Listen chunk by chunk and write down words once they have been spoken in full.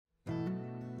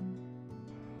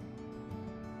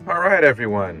All right,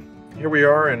 everyone. Here we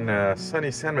are in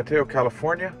sunny San Mateo,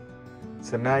 California.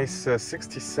 It's a nice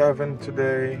 67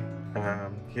 today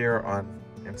here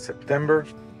in September,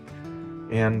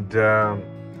 and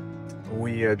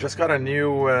we just got a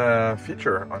new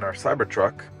feature on our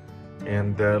Cybertruck,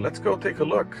 and let's go take a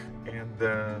look and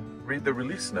read the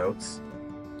release notes.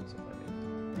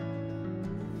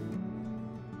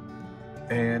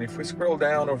 And if we scroll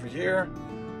down over here,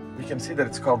 we can see that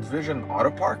it's called Vision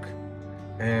Autopark.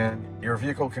 And your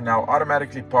vehicle can now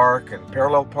automatically park and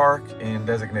parallel park in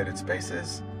designated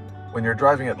spaces. When you're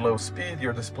driving at low speed,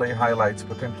 your display highlights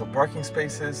potential parking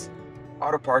spaces.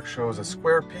 Autopark shows a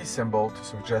square P symbol to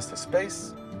suggest a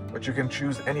space, but you can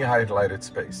choose any highlighted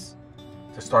space.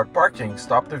 To start parking,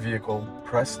 stop the vehicle,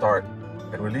 press start,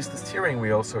 and release the steering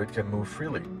wheel so it can move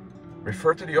freely.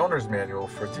 Refer to the owner's manual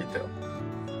for detail.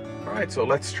 Alright, so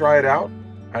let's try it out.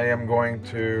 I am going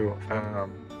to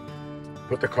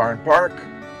put the car in park.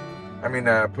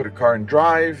 Put a car in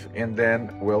drive, and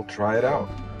then we'll try it out.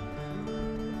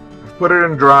 I've put it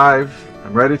in drive.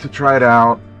 I'm ready to try it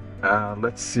out.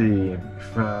 Let's see.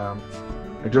 If, I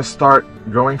just start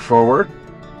going forward.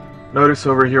 Notice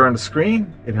over here on the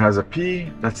screen, it has a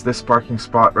P. That's this parking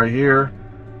spot right here.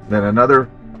 Then another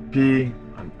P.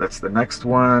 That's the next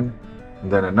one.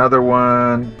 And then another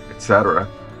one, etc.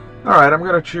 All right, I'm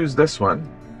going to choose this one.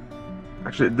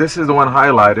 Actually, this is the one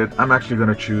highlighted. I'm actually going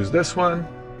to choose this one,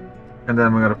 and then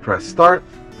I'm going to press start.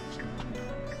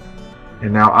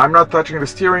 And now I'm not touching the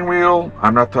steering wheel,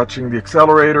 I'm not touching the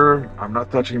accelerator, I'm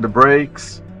not touching the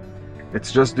brakes.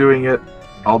 It's just doing it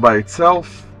all by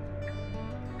itself.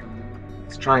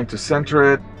 It's trying to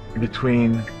center it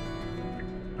between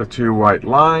the two white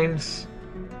lines.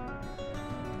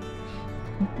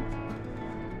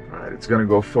 All right, it's going to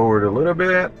go forward a little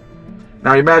bit.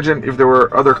 Now imagine if there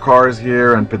were other cars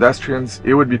here and pedestrians,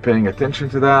 it would be paying attention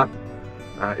to that.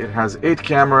 It has 8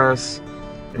 cameras,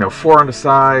 4 on the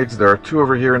sides. There are 2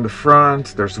 over here in the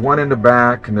front. There's 1 in the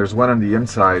back, and there's 1 on the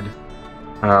inside.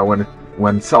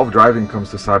 When self-driving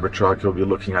comes to Cybertruck, you'll be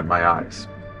looking at my eyes.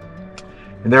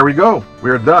 And there we go.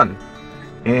 We're done.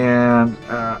 And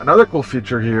another cool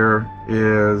feature here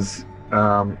is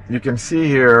you can see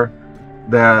here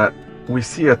that we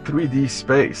see a 3D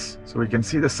space. So we can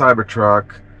see the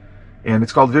Cybertruck, and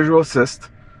it's called Visual Assist.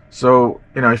 So,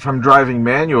 if I'm driving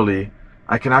manually,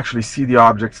 I can actually see the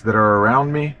objects that are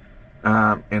around me,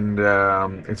 and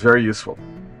it's very useful.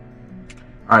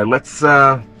 All right, let's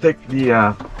take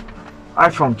the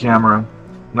iPhone camera.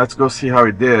 Let's go see how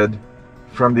it did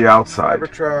from the outside.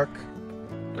 Cybertruck.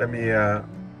 Let me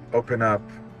open up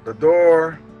the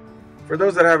door. For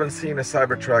those that haven't seen a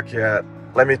Cybertruck yet,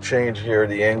 let me change here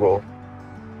the angle,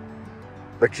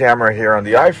 the camera here on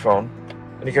the iPhone,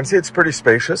 and you can see it's pretty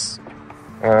spacious.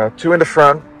 2 in the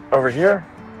front over here.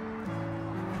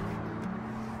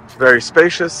 It's very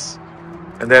spacious.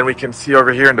 And then we can see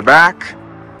over here in the back,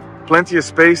 plenty of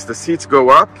space. The seats go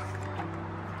up,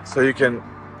 so you can,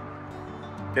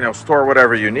 store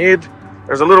whatever you need.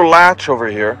 There's a little latch over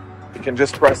here. You can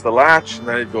just press the latch, and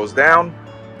then it goes down,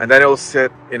 and then it'll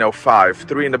sit, 5,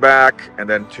 3 in the back, and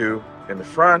then 2 in the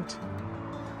front.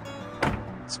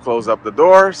 Let's close up the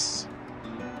doors.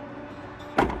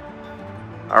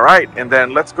 All right, and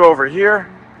then let's go over here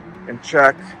and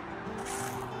check.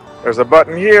 There's a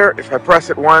button here. If I press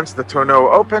it once, the tonneau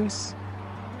opens.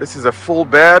 This is a full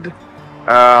bed.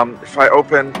 If I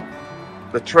open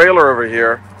the trailer over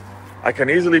here, I can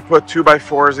easily put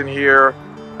 2x4s in here,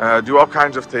 do all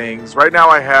kinds of things. Right now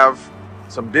I have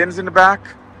some bins in the back.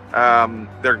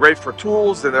 They're great for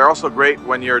tools, and they're also great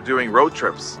when you're doing road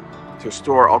trips to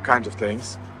store all kinds of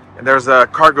things. And there's a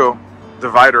cargo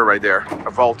divider right there,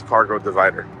 a vault cargo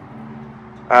divider.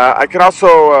 I can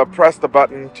also press the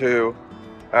button to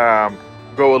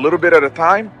go a little bit at a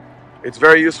time. It's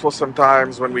very useful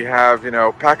sometimes when we have,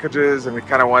 packages, and we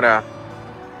kind of want to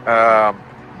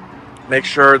make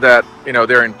sure that,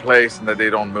 they're in place and that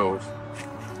they don't move.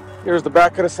 Here's the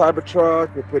back of the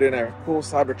Cybertruck. We put in a cool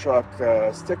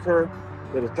Cybertruck sticker,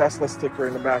 little Tesla sticker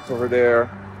in the back over there.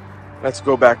 Let's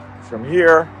go back from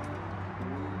here.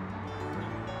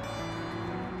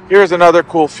 Here's another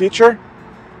cool feature.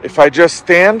 If I just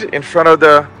stand in front of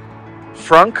the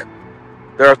frunk,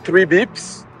 there are 3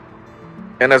 beeps,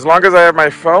 and as long as I have my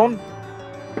phone,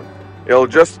 it'll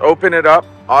just open it up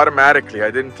automatically. I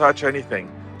didn't touch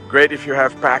anything. Great if you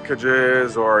have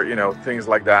packages or, things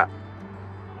like that.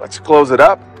 Let's close it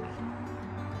up.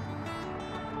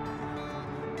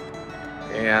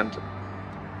 And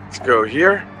let's go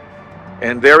here.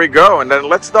 And there we go. And then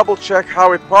let's double check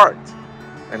how it parked.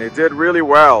 And it did really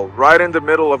well, right in the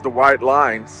middle of the white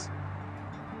lines.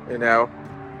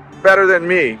 Better than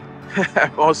me.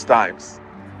 Most times.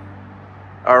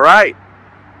 All right.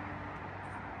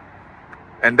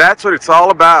 And that's what it's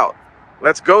all about.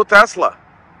 Let's go, Tesla.